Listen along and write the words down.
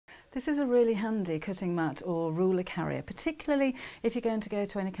This is a really handy cutting mat or ruler carrier, particularly if you're going to go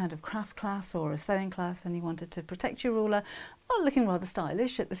to any kind of craft class or a sewing class and you wanted to protect your ruler while looking rather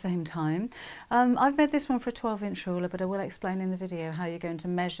stylish at the same time. I've made this one for a 12-inch ruler, but I will explain in the video how you're going to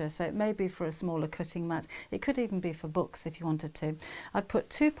measure. So it may be for a smaller cutting mat. It could even be for books if you wanted to. I've put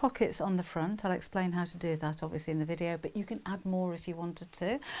 2 pockets on the front. I'll explain how to do that obviously in the video, but you can add more if you wanted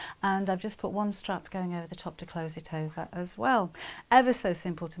to. And I've just put 1 strap going over the top to close it over as well. Ever so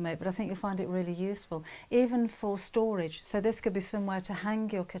simple to make, but I think you'll find it really useful, even for storage. So this could be somewhere to hang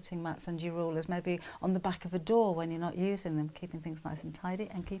your cutting mats and your rulers, maybe on the back of a door when you're not using them, keeping things nice and tidy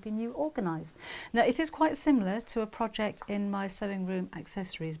and keeping you organised. Now it is quite similar to a project in my sewing room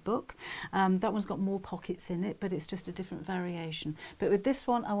accessories book. That one's got more pockets in it, but it's just a different variation. But with this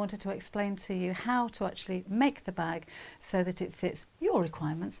one I wanted to explain to you how to actually make the bag so that it fits your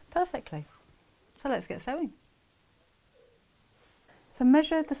requirements perfectly. So let's get sewing. So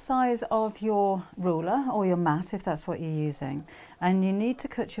measure the size of your ruler or your mat if that's what you're using, and you need to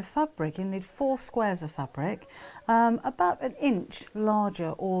cut your fabric. You need 4 squares of fabric, about 1 inch larger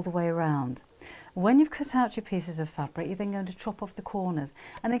all the way around. When you've cut out your pieces of fabric, you're then going to chop off the corners,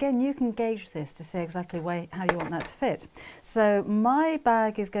 and again you can gauge this to see exactly how you want that to fit. So my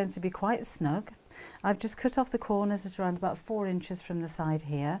bag is going to be quite snug. I've just cut off the corners at around about 4 inches from the side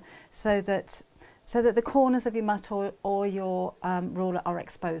here, so that the corners of your mat or your ruler are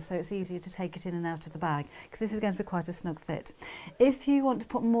exposed, so it's easier to take it in and out of the bag, because this is going to be quite a snug fit. If you want to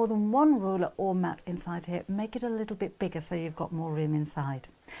put more than 1 ruler or mat inside here, make it a little bit bigger so you've got more room inside.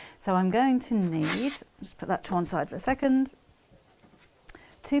 So I'm going to need, just put that to one side for a second,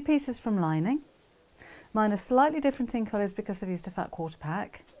 2 pieces from lining. Mine are slightly different in colours because I've used a fat quarter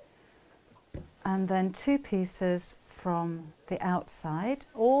pack. And then 2 pieces from the outside,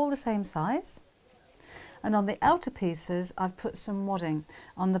 all the same size. And on the outer pieces I've put some wadding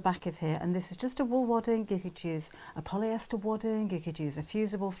on the back of here, and this is just a wool wadding. You could use a polyester wadding, you could use a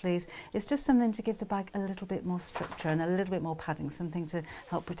fusible fleece. It's just something to give the bag a little bit more structure and a little bit more padding, something to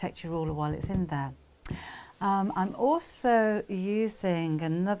help protect your ruler while it's in there. I'm also using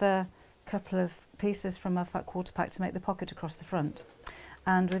another couple of pieces from a fat quarter pack to make the pocket across the front,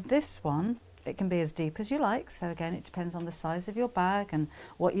 and with this one it can be as deep as you like, so again it depends on the size of your bag and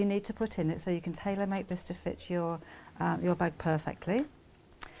what you need to put in it, so you can tailor make this to fit your bag perfectly.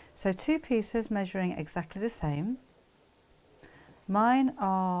 So 2 pieces measuring exactly the same. Mine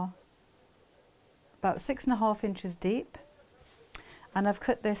are about 6.5 inches deep, and I've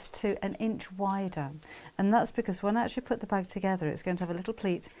cut this to 1 inch wider, and that's because when I actually put the bag together it's going to have a little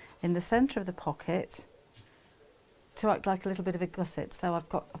pleat in the centre of the pocket to act like a little bit of a gusset, so I've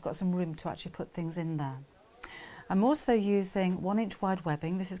got some room to actually put things in there. I'm also using 1 inch wide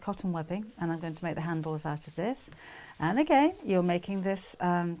webbing. This is cotton webbing, and I'm going to make the handles out of this. And again, you're making this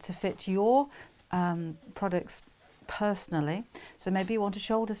to fit your products personally. So maybe you want a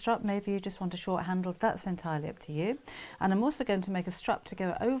shoulder strap, maybe you just want a short handle. That's entirely up to you. And I'm also going to make a strap to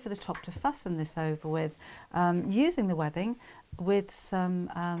go over the top to fasten this over with, using the webbing with a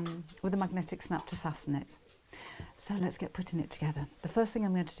magnetic snap to fasten it. So let's get putting it together. The first thing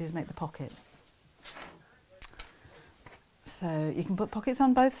I'm going to do is make the pocket. So you can put pockets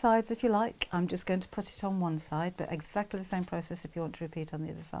on both sides if you like. I'm just going to put it on one side, but exactly the same process if you want to repeat on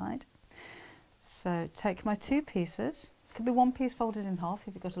the other side. So take my 2 pieces, it could be 1 piece folded in half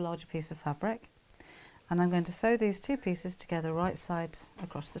if you've got a larger piece of fabric, and I'm going to sew these 2 pieces together right sides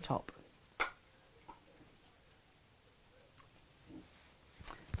across the top.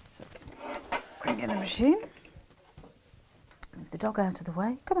 So bring in the machine. Move the dog out of the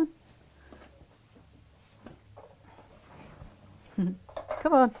way. Come on.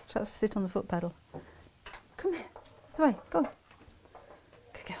 Come on. She has to sit on the foot pedal. Come here. Out of the way. Go on.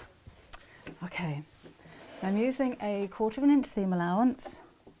 Good girl. Okay. I'm using a 1/4 inch seam allowance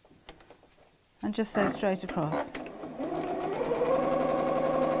and just sew straight across.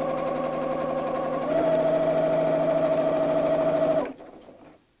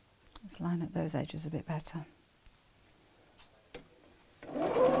 Let's line up those edges a bit better.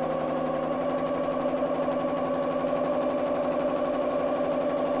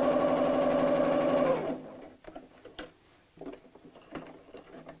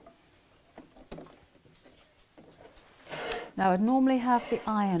 Now I'd normally have the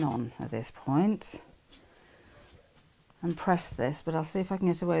iron on at this point and press this, but I'll see if I can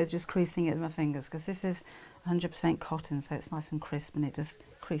get away with just creasing it with my fingers, because this is 100% cotton, so it's nice and crisp and it does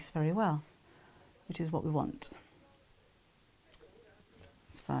crease very well, which is what we want.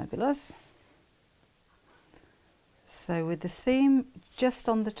 It's fabulous. So with the seam just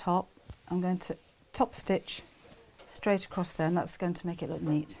on the top, I'm going to top stitch straight across there, and that's going to make it look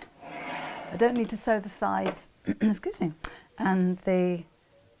neat. I don't need to sew the sides, excuse me, and the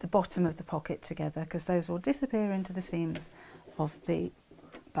bottom of the pocket together, because those will disappear into the seams of the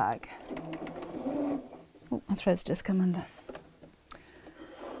bag. Oh, my thread's just come under.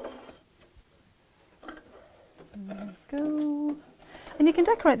 There we go. And you can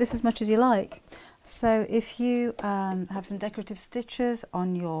decorate this as much as you like. So if you have some decorative stitches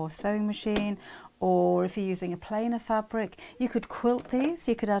on your sewing machine, or if you're using a plainer fabric, you could quilt these.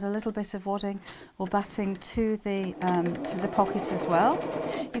 You could add a little bit of wadding or batting to the pocket as well.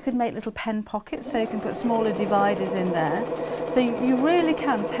 You could make little pen pockets, so you can put smaller dividers in there. So you really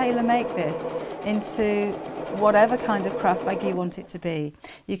can tailor make this into whatever kind of craft bag you want it to be.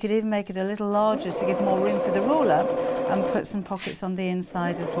 You could even make it a little larger to give more room for the ruler and put some pockets on the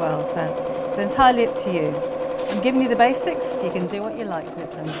inside as well. So it's entirely up to you. I'm giving you the basics. You can do what you like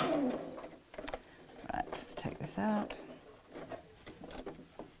with them. Right, let's take this out.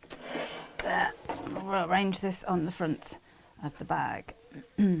 There. We'll arrange this on the front of the bag.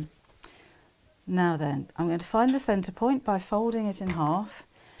 Now then, I'm going to find the centre point by folding it in half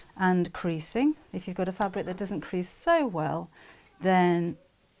and creasing. If you've got a fabric that doesn't crease so well, then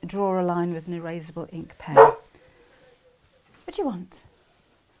draw a line with an erasable ink pen. What do you want?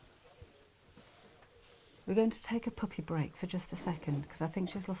 We're going to take a puppy break for just a second, because I think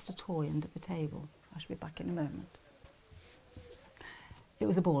she's lost a toy under the table. I shall be back in a moment. It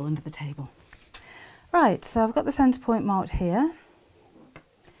was a ball under the table. Right, so I've got the centre point marked here.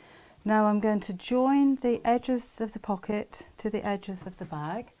 Now I'm going to join the edges of the pocket to the edges of the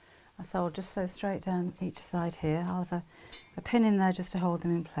bag. So I'll just sew straight down each side here. I'll have a pin in there just to hold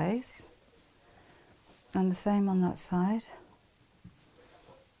them in place. And the same on that side.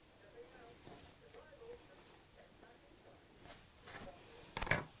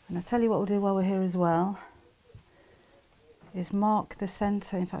 And I'll tell you what we'll do while we're here as well, is mark the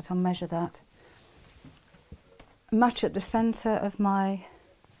centre. In fact, I'll measure that. Match up the centre of my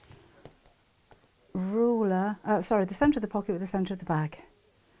ruler, the centre of the pocket with the centre of the bag.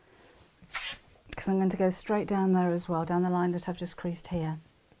 Because I'm going to go straight down there as well, down the line that I've just creased here.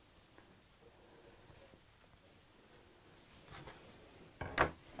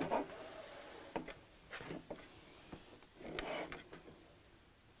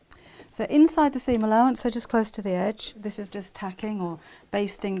 So inside the seam allowance, so just close to the edge, this is just tacking or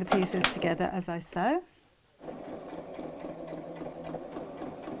basting the pieces together as I sew.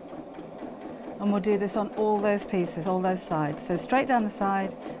 And we'll do this on all those pieces, all those sides. So straight down the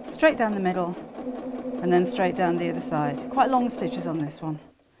side, straight down the middle, and then straight down the other side. Quite long stitches on this one,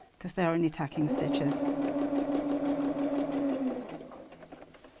 because they're only tacking stitches.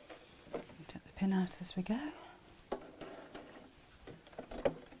 Take the pin out as we go.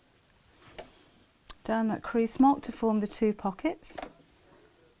 Down that crease mark to form the two pockets.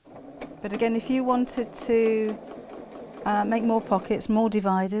 But again, if you wanted to make more pockets, more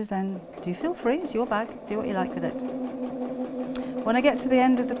dividers, then do feel free, it's your bag, do what you like with it. When I get to the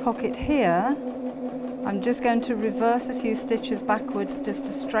end of the pocket here, I'm just going to reverse a few stitches backwards just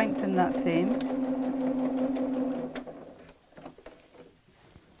to strengthen that seam.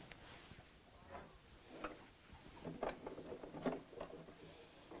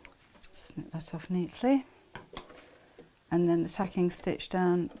 Snip that off neatly, and then the tacking stitch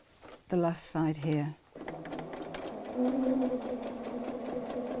down the last side here.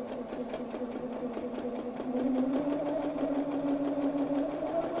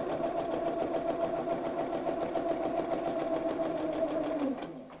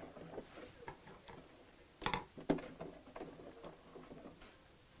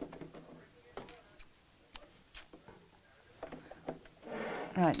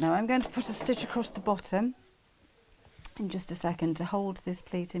 Right, now I'm going to put a stitch across the bottom in just a second to hold this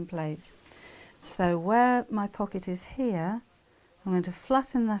pleat in place. So where my pocket is here, I'm going to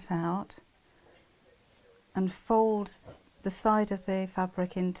flatten that out and fold the side of the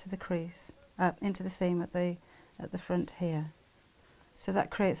fabric into the crease, into the seam at the front here. So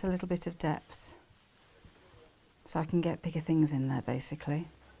that creates a little bit of depth. So I can get bigger things in there basically.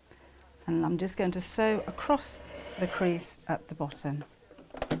 And I'm just going to sew across the crease at the bottom,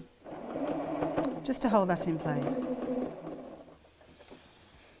 just to hold that in place.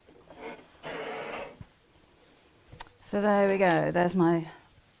 So there we go, there's my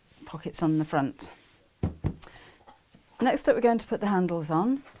pockets on the front. Next up we're going to put the handles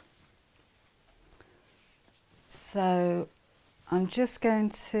on. So I'm going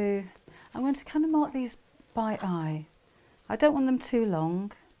to kind of mark these by eye. I don't want them too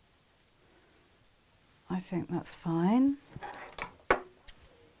long. I think that's fine.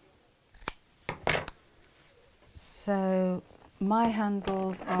 So my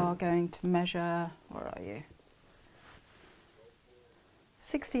handles are going to measure, where are you?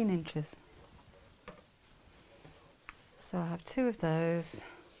 16 inches. So I have 2 of those.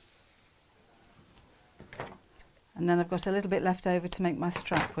 And then I've got a little bit left over to make my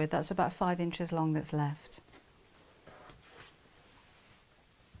strap with. That's about 5 inches long that's left.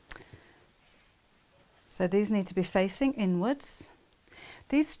 So these need to be facing inwards.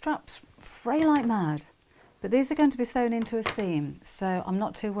 These straps fray like mad, but these are going to be sewn into a seam, so I'm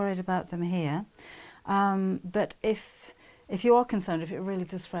not too worried about them here. But if you are concerned, if it really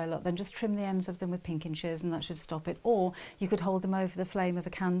does fray a lot, then just trim the ends of them with pinking shears and that should stop it. Or you could hold them over the flame of a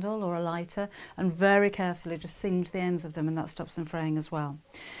candle or a lighter and very carefully just singe the ends of them, and that stops them fraying as well.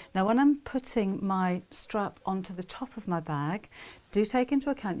 Now when I'm putting my strap onto the top of my bag, do take into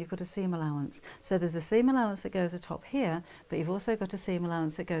account you've got a seam allowance. So there's the seam allowance that goes atop here, but you've also got a seam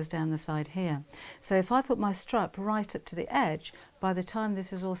allowance that goes down the side here. So if I put my strap right up to the edge, by the time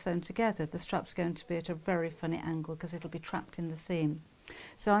this is all sewn together, the strap's going to be at a very funny angle because it'll be trapped in the seam.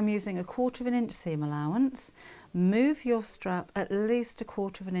 So I'm using a 1/4 inch seam allowance. Move your strap at least a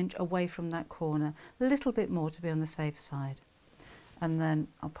 1/4 inch away from that corner, a little bit more to be on the safe side. And then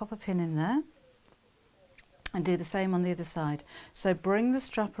I'll pop a pin in there and do the same on the other side. So bring the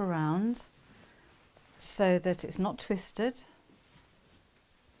strap around so that it's not twisted,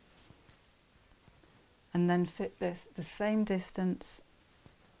 and then fit this the same distance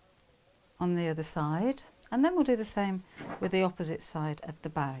on the other side, and then we'll do the same with the opposite side of the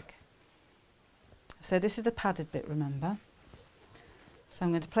bag. So this is the padded bit, remember. So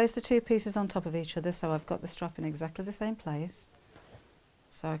I'm going to place the 2 pieces on top of each other so I've got the strap in exactly the same place.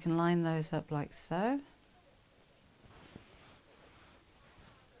 So I can line those up like so.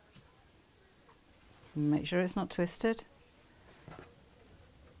 Make sure it's not twisted.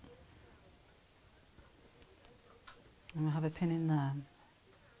 And we'll have a pin in there.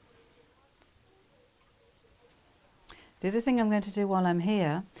 The other thing I'm going to do while I'm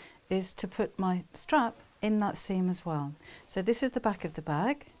here is to put my strap in that seam as well. So this is the back of the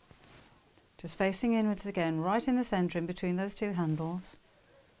bag, just facing inwards again, right in the centre in between those 2 handles,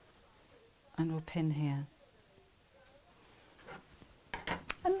 and we'll pin here.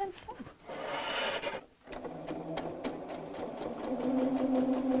 And then sew.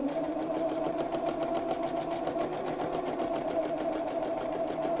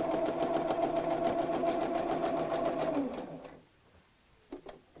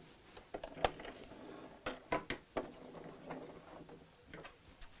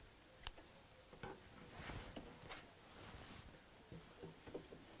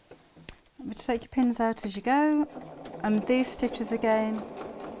 Take your pins out as you go, and these stitches again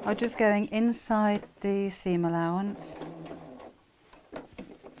are just going inside the seam allowance.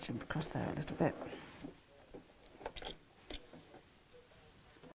 Jump across there a little bit.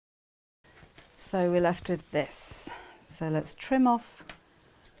 So we're left with this. So let's trim off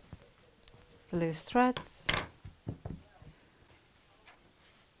the loose threads.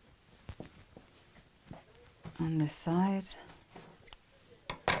 On this side.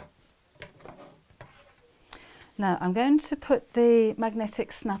 Now I'm going to put the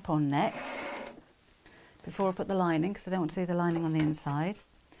magnetic snap on next, before I put the lining, because I don't want to see the lining on the inside.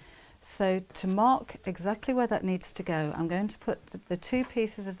 So to mark exactly where that needs to go, I'm going to put the 2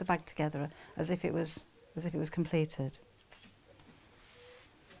 pieces of the bag together as if it was completed.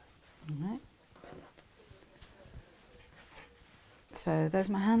 All right. So there's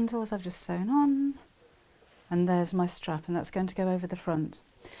my handles I've just sewn on, and there's my strap, and that's going to go over the front.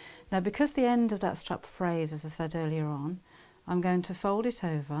 Now because the end of that strap frays, as I said earlier on, I'm going to fold it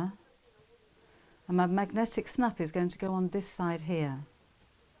over, and my magnetic snap is going to go on this side here.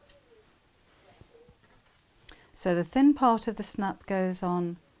 So the thin part of the snap goes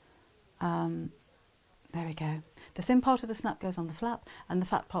on, there we go. The thin part of the snap goes on the flap, and the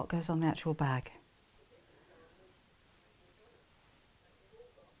fat part goes on the actual bag.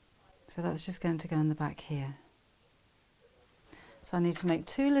 So that's just going to go in the back here. So I need to make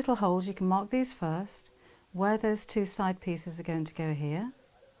 2 little holes. You can mark these first, where those 2 side pieces are going to go here.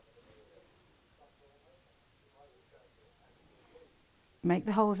 Make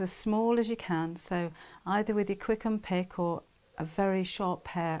the holes as small as you can, so either with your quick unpick or a very sharp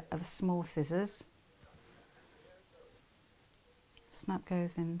pair of small scissors. Snap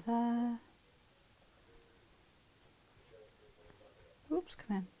goes in there. Oops,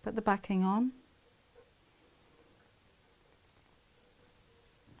 come in. Put the backing on.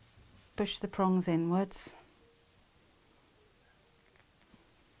 Push the prongs inwards.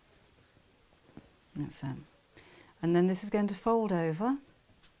 That's it. And then this is going to fold over,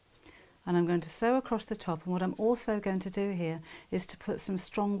 and I'm going to sew across the top. And what I'm also going to do here is to put some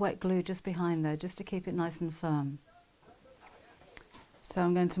strong wet glue just behind there, just to keep it nice and firm. So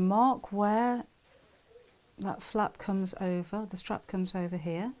I'm going to mark where that flap comes over, the strap comes over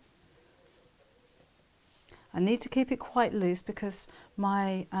here. I need to keep it quite loose because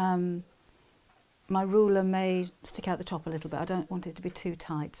my my ruler may stick out the top a little bit. I don't want it to be too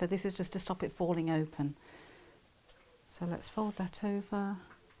tight, so this is just to stop it falling open. So let's fold that over.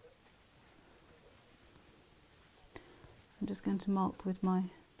 I'm just going to mark with my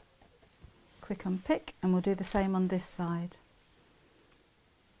quick unpick, and we'll do the same on this side.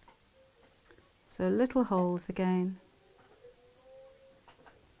 So little holes again.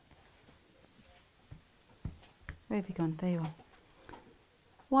 Where have you gone? There you are.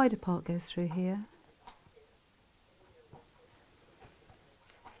 Wider part goes through here.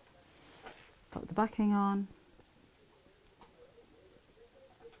 Pop the backing on.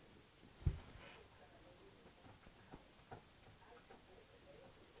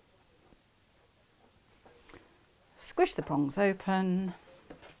 Squish the prongs open.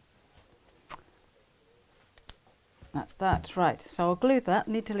 That's that. Right, so I'll glue that.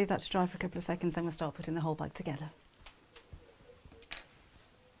 Need to leave that to dry for a couple of seconds, then we'll start putting the whole bag together.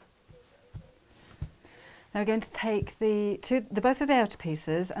 Now we're going to take both of the outer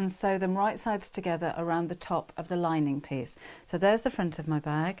pieces and sew them right sides together around the top of the lining piece. So there's the front of my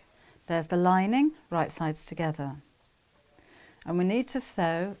bag, there's the lining, right sides together. And we need to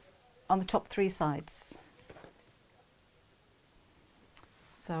sew on the top 3 sides.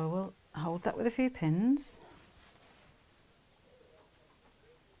 So we'll hold that with a few pins.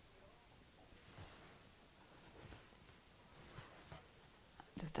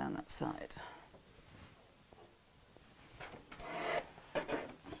 Just down that side.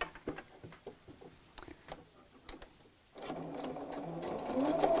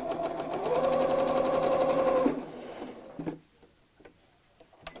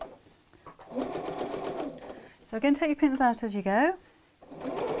 So again, take your pins out as you go.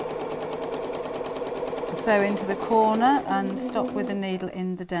 Sew into the corner and stop with the needle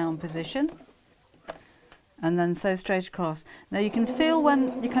in the down position. And then sew straight across. Now you can feel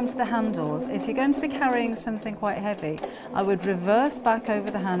when you come to the handles, if you're going to be carrying something quite heavy, I would reverse back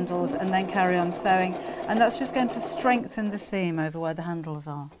over the handles and then carry on sewing, and that's just going to strengthen the seam over where the handles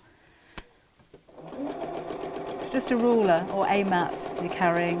are. It's just a ruler or a mat you're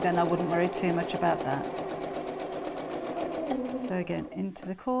carrying, then I wouldn't worry too much about that. So again, into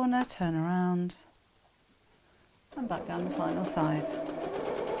the corner, turn around, and back down the final side.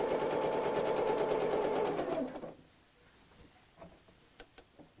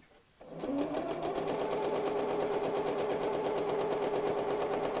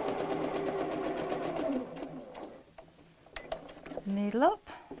 Needle up.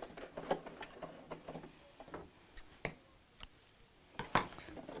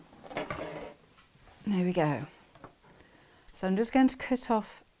 There we go. So I'm just going to cut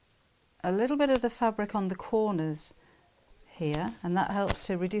off a little bit of the fabric on the corners here, and that helps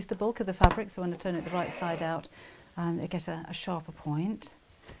to reduce the bulk of the fabric, so when I turn it the right side out, I get a sharper point.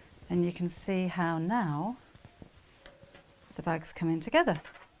 And you can see how now the bag's coming together.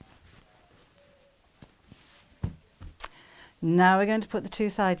 Now we're going to put the 2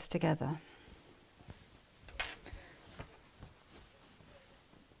 sides together.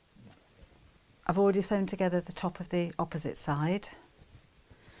 I've already sewn together the top of the opposite side.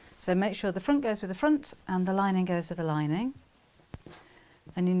 So make sure the front goes with the front and the lining goes with the lining.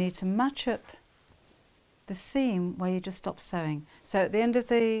 And you need to match up the seam where you just stopped sewing. So at the end of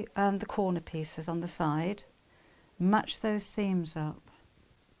the corner pieces on the side, match those seams up,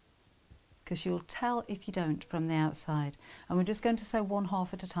 because you'll tell if you don't from the outside. And we're just going to sew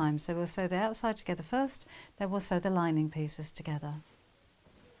 1/2 at a time. So we'll sew the outside together first, then we'll sew the lining pieces together.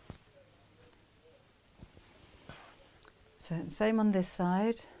 So same on this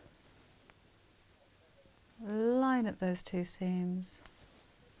side. Line up those 2 seams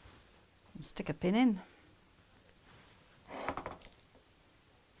and stick a pin in.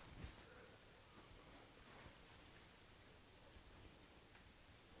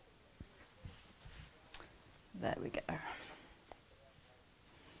 There we go.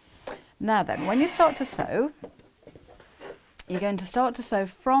 Now then, when you start to sew, you're going to start to sew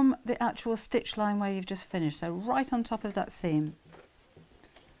from the actual stitch line where you've just finished, so right on top of that seam.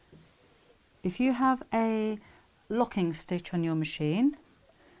 If you have a locking stitch on your machine,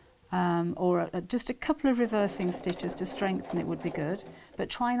 or just a couple of reversing stitches to strengthen it would be good, but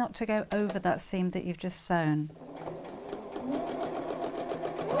try not to go over that seam that you've just sewn.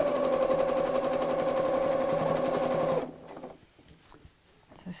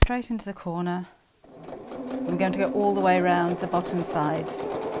 So So straight into the corner. We're going to go all the way around the bottom sides.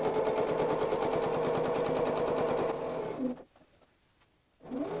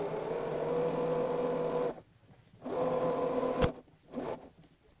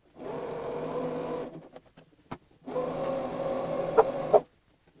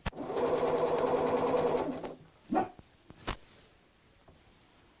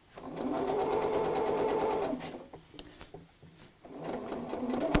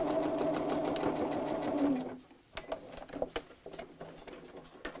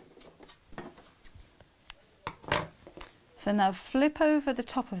 So now flip over the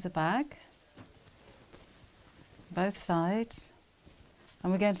top of the bag, both sides,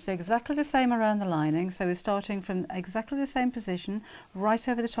 and we're going to do exactly the same around the lining. So we're starting from exactly the same position, right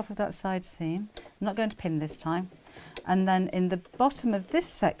over the top of that side seam. I'm not going to pin this time. And then in the bottom of this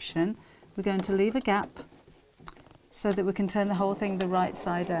section, we're going to leave a gap so that we can turn the whole thing the right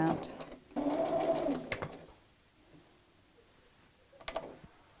side out.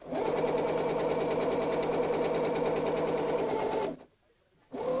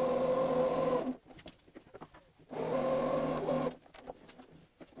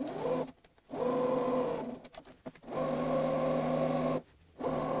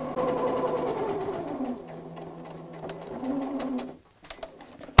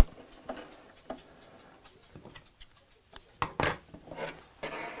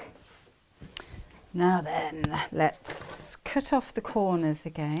 Now then, let's cut off the corners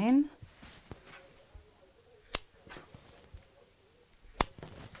again.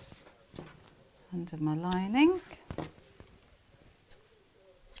 Under my lining.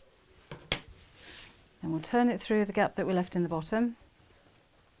 And we'll turn it through the gap that we left in the bottom.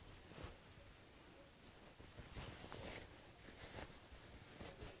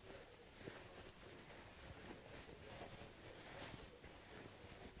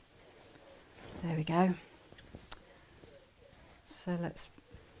 There we go. So let's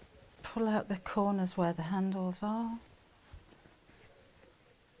pull out the corners where the handles are.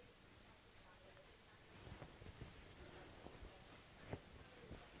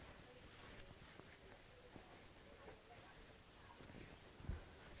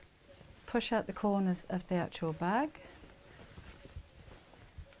 Push out the corners of the actual bag.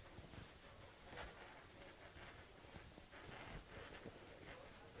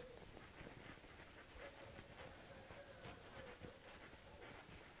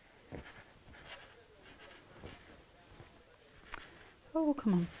 Oh,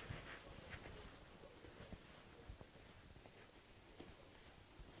 come on.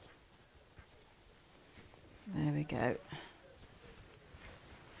 There we go.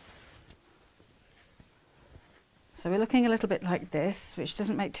 So we're looking a little bit like this, which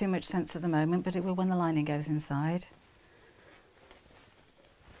doesn't make too much sense at the moment, but it will when the lining goes inside.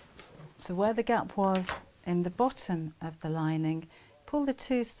 So where the gap was in the bottom of the lining, pull the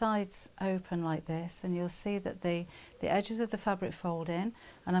two sides open like this, and you'll see that the edges of the fabric fold in,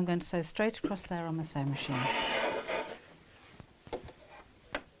 and I'm going to sew straight across there on my sewing machine.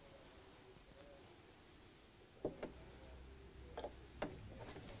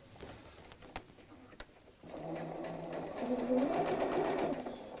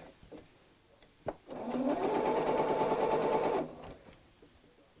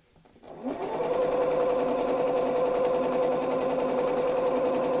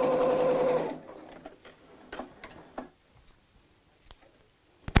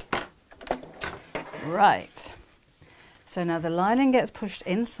 Right, so now the lining gets pushed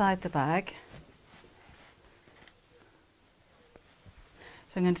inside the bag.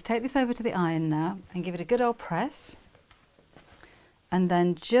 So I'm going to take this over to the iron now and give it a good old press. And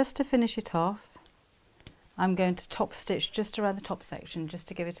then just to finish it off, I'm going to top stitch just around the top section just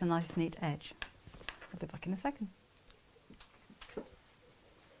to give it a nice neat edge. I'll be back in a second.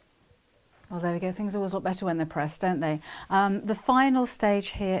 Well, there we go. Things always look better when they're pressed, don't they? The final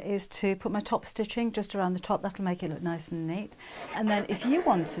stage here is to put my top stitching just around the top. That'll make it look nice and neat. And then if you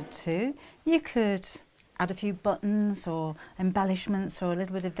wanted to, you could add a few buttons or embellishments or a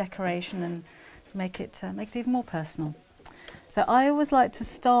little bit of decoration and make it even more personal. So I always like to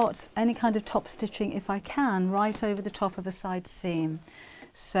start any kind of top stitching, if I can, right over the top of a side seam.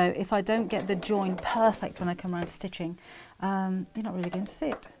 So if I don't get the join perfect when I come around to stitching, you're not really going to see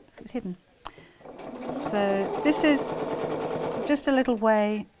it because it's hidden. So this is just a little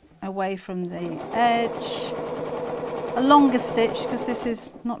way away from the edge, a longer stitch because this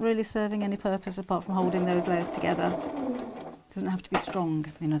is not really serving any purpose apart from holding those layers together. It doesn't have to be strong,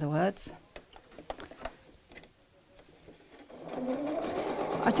 in other words.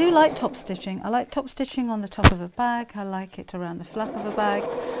 I do like top stitching. I like top stitching on the top of a bag. I like it around the flap of a bag.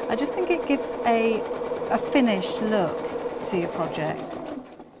 I just think it gives a finished look to your project.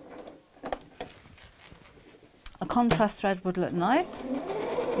 A contrast thread would look nice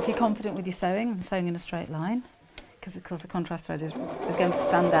if you're confident with your sewing and sewing in a straight line, because of course a contrast thread is going to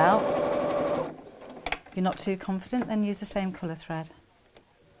stand out. If you're not too confident, then use the same colour thread.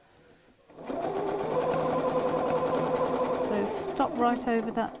 So stop right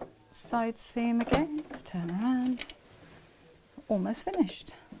over that side seam again. Let's turn around. Almost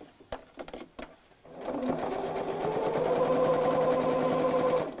finished.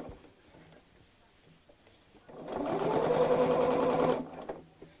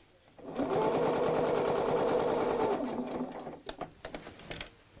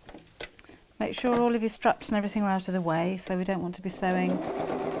 Make sure all of your straps and everything are out of the way, so we don't want to be sewing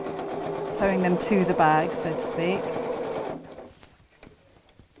them to the bag, so to speak.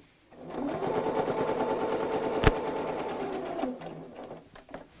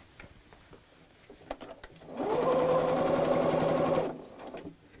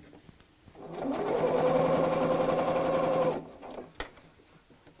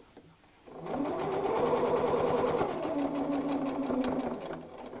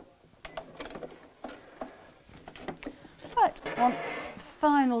 One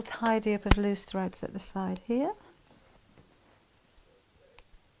final tidy up of loose threads at the side here.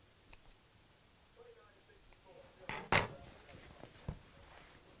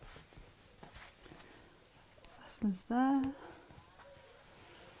 Fastens there.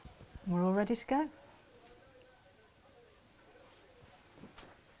 We're all ready to go.